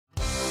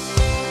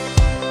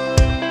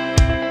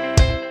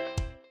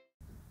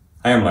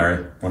Hi, I'm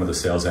Larry, one of the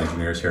sales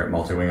engineers here at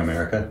Multi-Wing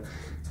America,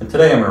 and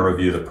today I'm going to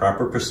review the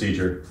proper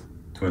procedure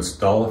to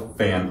install a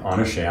fan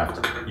on a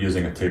shaft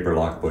using a taper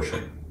lock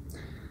bushing.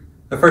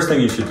 The first thing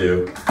you should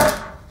do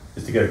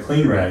is to get a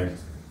clean rag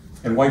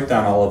and wipe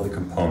down all of the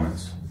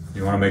components.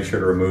 You want to make sure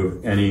to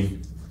remove any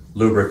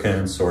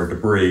lubricants or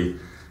debris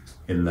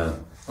on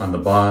the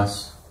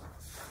boss,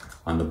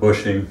 on the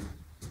bushing,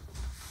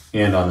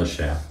 and on the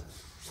shaft.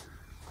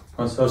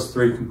 Once those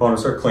three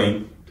components are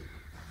clean,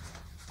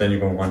 then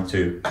you're going to want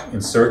to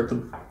insert the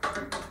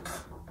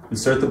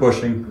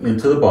bushing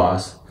into the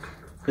boss.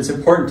 It's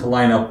important to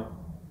line up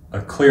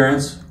a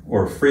clearance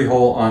or free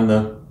hole on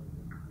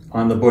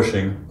the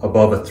bushing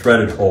above a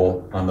threaded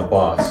hole on the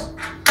boss.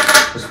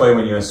 This way,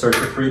 when you insert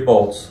the three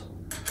bolts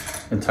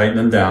and tighten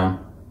them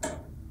down,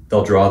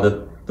 they'll draw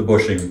the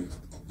bushing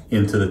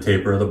into the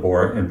taper of the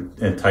bore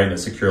and tighten it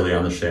securely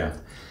on the shaft.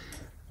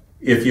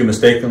 If you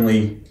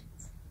mistakenly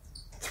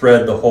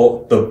thread the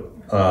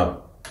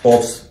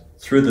bolts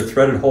through the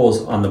threaded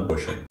holes on the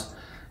bushing,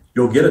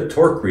 you'll get a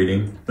torque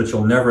reading, but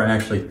you'll never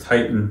actually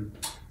tighten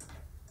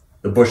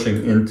the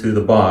bushing into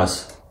the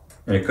boss,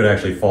 and it could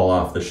actually fall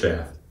off the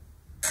shaft.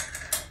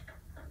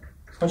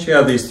 Once you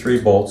have these three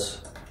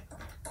bolts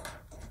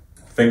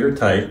finger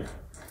tight,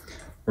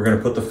 we're going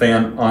to put the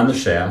fan on the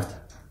shaft.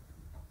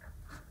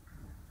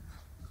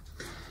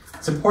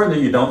 It's important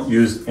that you don't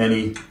use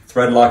any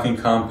thread locking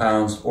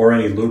compounds or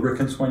any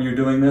lubricants when you're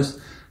doing this.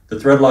 The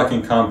thread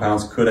locking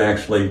compounds could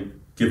actually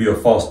give you a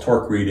false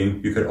torque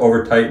reading. You could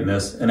over tighten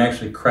this and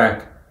actually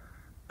crack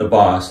the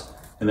boss,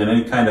 and then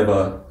any kind of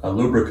a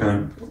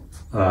lubricant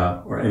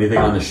or anything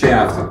on the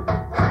shaft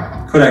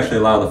could actually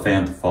allow the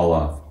fan to fall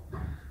off.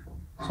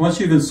 So once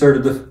you've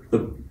inserted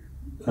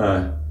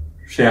the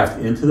shaft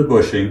into the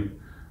bushing,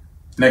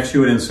 next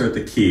you would insert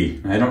the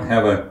key. I don't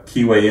have a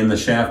keyway in the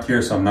shaft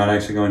here, so I'm not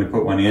actually going to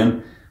put one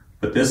in,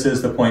 but this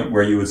is the point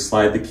where you would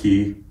slide the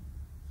key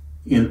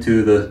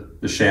into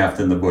the shaft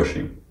and the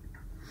bushing.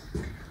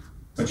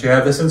 Once you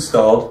have this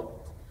installed,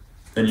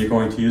 then you're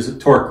going to use a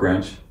torque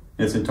wrench.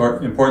 It's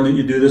important that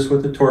you do this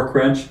with a torque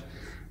wrench.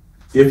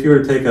 If you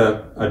were to take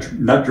a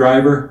nut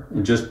driver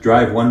and just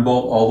drive one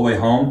bolt all the way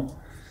home,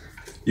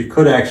 you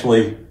could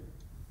actually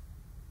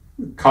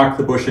cock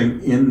the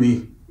bushing in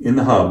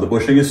the hub. The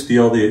bushing is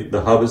steel,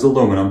 the hub is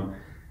aluminum.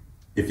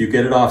 If you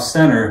get it off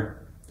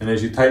center, and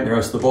as you tighten the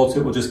rest of the bolts,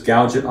 it will just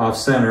gouge it off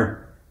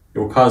center. It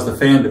will cause the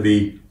fan to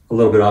be a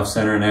little bit off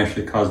center and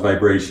actually cause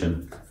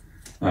vibration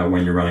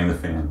when you're running the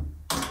fan.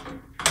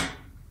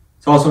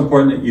 It's also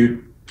important that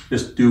you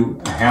just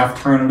do a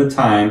half turn at a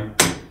time.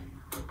 So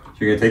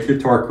you're going to take your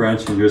torque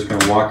wrench and you're just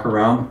going to walk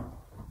around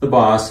the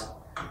boss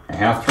a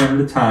half turn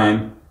at a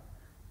time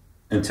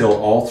until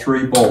all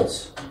three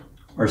bolts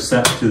are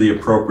set to the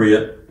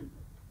appropriate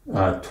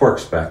torque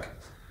spec.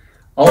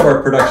 All of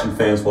our production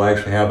fans will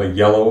actually have a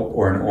yellow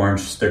or an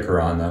orange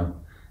sticker on them.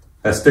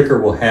 That sticker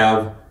will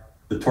have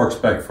the torque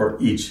spec for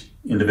each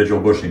individual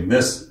bushing.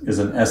 This is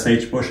an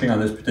SH bushing on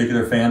this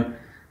particular fan.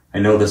 I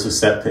know this is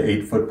set to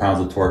 8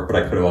 foot-pounds of torque, but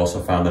I could have also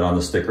found it on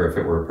the sticker if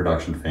it were a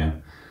production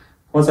fan.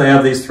 Once I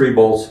have these three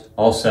bolts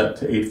all set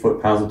to 8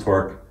 foot-pounds of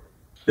torque,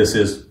 this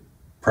is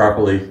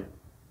properly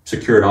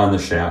secured on the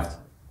shaft,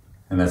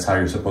 and that's how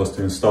you're supposed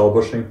to install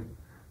bushing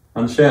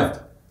on the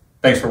shaft.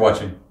 Thanks for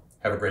watching.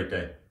 Have a great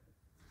day.